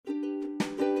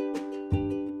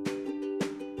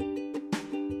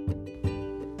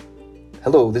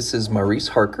Hello, this is Maurice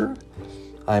Harker.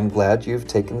 I'm glad you've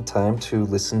taken the time to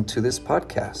listen to this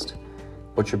podcast.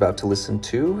 What you're about to listen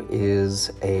to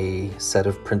is a set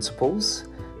of principles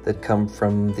that come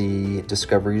from the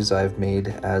discoveries I've made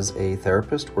as a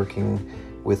therapist working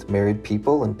with married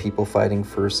people and people fighting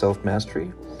for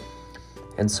self-mastery.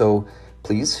 And so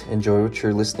please enjoy what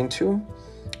you're listening to.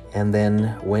 And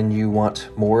then when you want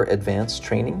more advanced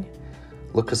training,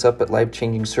 look us up at Life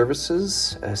Changing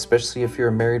Services, especially if you're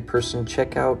a married person.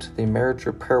 Check out the Marriage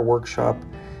Repair Workshop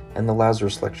and the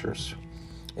Lazarus Lectures.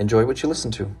 Enjoy what you listen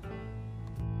to.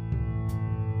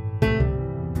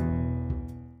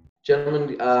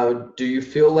 Gentlemen, do you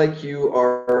feel like you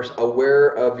are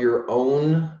aware of your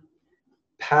own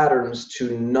patterns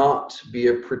to not be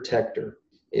a protector?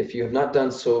 If you have not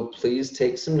done so, please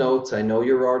take some notes. I know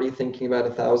you're already thinking about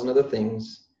 1,000 other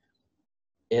things.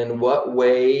 In what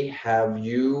way have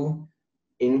you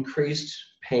increased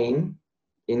pain,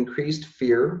 increased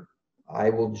fear? I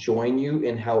will join you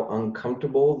in how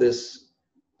uncomfortable this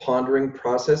pondering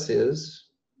process is.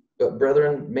 But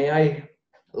brethren,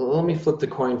 let me flip the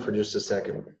coin for just a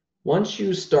second. Once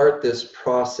you start this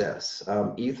process,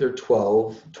 Ether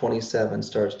 12:27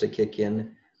 starts to kick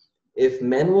in. If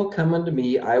men will come unto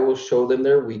me, I will show them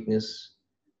their weakness.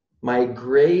 My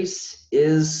grace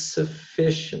is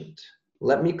sufficient.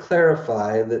 Let me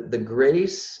clarify that the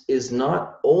grace is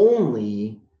not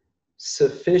only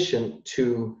sufficient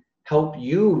to help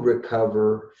you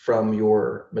recover from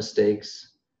your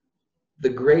mistakes, the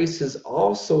grace is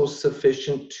also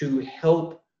sufficient to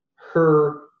help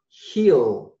her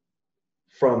heal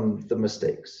from the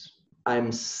mistakes.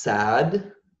 I'm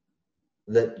sad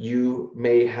that you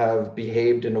may have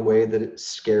behaved in a way that it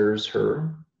scares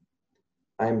her.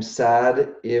 I'm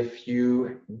sad if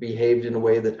you behaved in a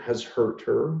way that has hurt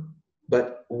her.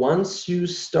 But once you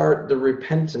start the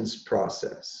repentance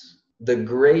process, the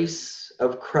grace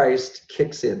of Christ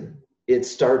kicks in. It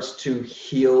starts to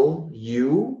heal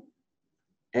you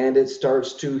and it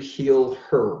starts to heal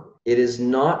her. It is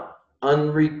not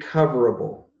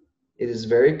unrecoverable. It is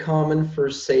very common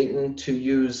for Satan to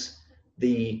use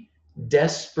the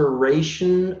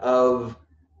desperation of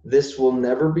this will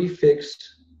never be fixed.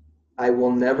 I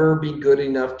will never be good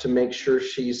enough to make sure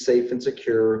she's safe and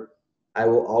secure. I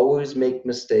will always make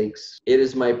mistakes. It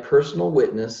is my personal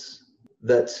witness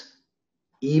that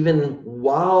even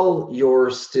while you're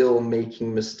still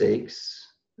making mistakes,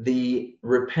 the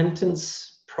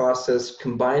repentance process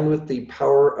combined with the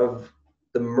power of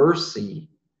the mercy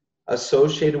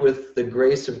associated with the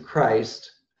grace of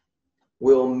Christ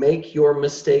will make your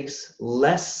mistakes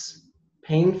less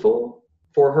painful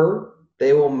for her.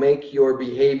 They will make your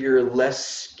behavior less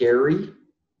scary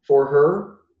for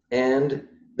her. And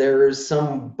there is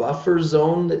some buffer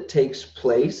zone that takes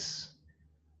place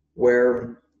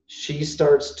where she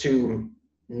starts to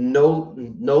no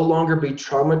longer be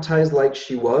traumatized like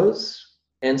she was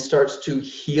and starts to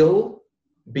heal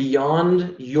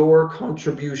beyond your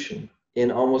contribution.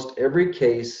 In almost every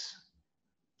case,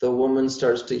 the woman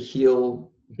starts to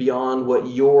heal beyond what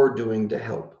you're doing to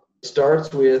help. It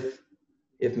starts with,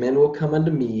 if men will come unto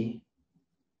me,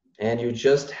 and you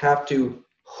just have to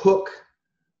hook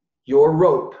your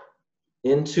rope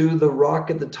into the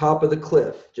rock at the top of the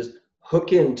cliff. Just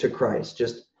hook into Christ.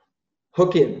 Just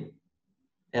hook in.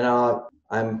 And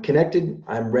I'm connected.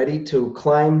 I'm ready to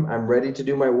climb. I'm ready to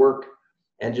do my work.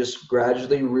 And just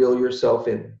gradually reel yourself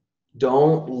in.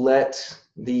 Don't let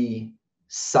the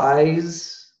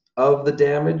size of the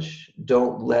damage,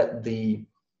 don't let the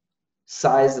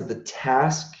size of the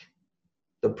task,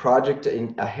 the project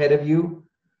ahead of you.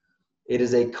 It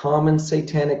is a common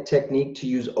satanic technique to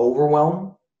use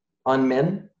overwhelm on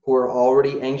men who are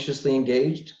already anxiously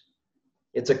engaged.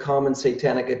 It's a common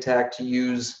satanic attack to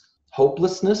use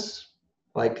hopelessness,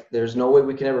 like there's no way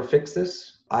we can ever fix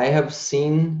this. I have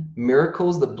seen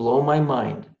miracles that blow my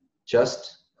mind.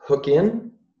 Just hook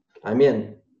in, I'm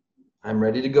in. I'm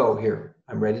ready to go here.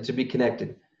 I'm ready to be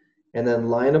connected. And then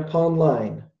line upon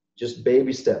line, just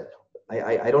baby step.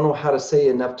 I don't know how to say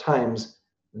enough times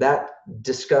that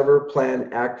discover, plan,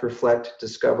 act, reflect,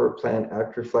 discover, plan,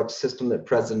 act, reflect system that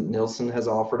President Nilsson has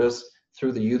offered us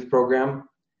through the youth program.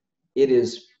 It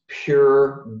is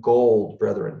pure gold,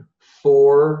 brethren.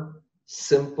 4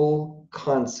 simple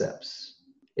concepts.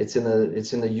 It's in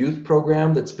the youth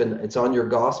program it's on your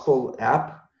gospel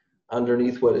app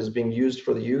underneath what is being used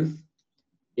for the youth.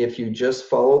 If you just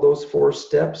follow those 4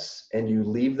 steps and you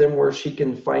leave them where she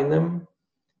can find them,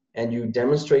 and you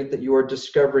demonstrate that you are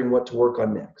discovering what to work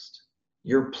on next,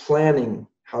 you're planning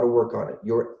how to work on it,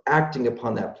 you're acting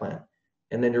upon that plan,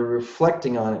 and then you're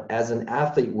reflecting on it as an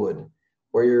athlete would.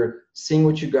 where you're seeing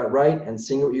what you got right and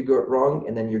seeing what you got wrong,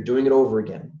 and then you're doing it over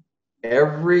again.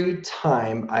 Every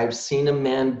time I've seen a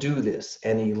man do this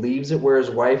and he leaves it where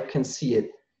his wife can see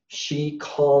it, she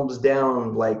calms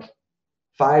down like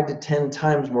 5 to 10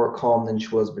 times more calm than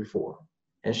she was before.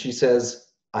 And she says,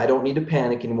 I don't need to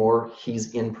panic anymore.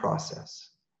 He's in process.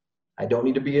 I don't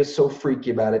need to be so freaky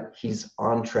about it. He's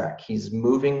on track. He's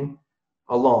moving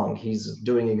along. He's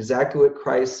doing exactly what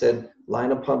Christ said,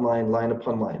 line upon line, line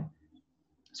upon line.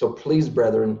 So please,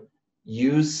 brethren,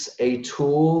 use a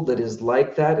tool that is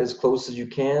like that as close as you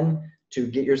can to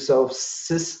get yourself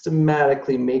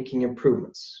systematically making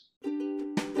improvements.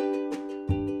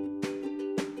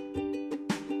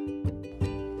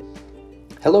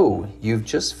 Hello, you've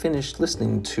just finished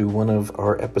listening to one of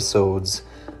our episodes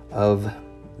of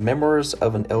Memoirs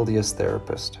of an LDS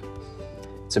Therapist.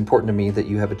 It's important to me that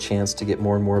you have a chance to get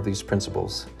more and more of these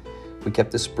principles. We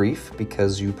kept this brief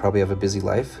because you probably have a busy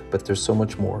life, but there's so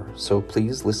much more. So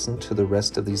please listen to the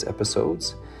rest of these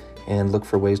episodes and look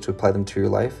for ways to apply them to your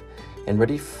life. And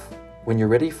when you're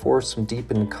ready for some deep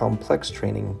and complex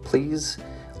training, please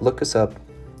look us up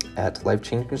at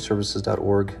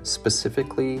lifechangingservices.org,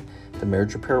 specifically the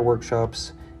marriage repair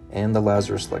workshops and the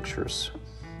Lazarus lectures.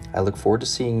 I look forward to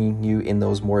seeing you in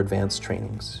those more advanced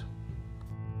trainings.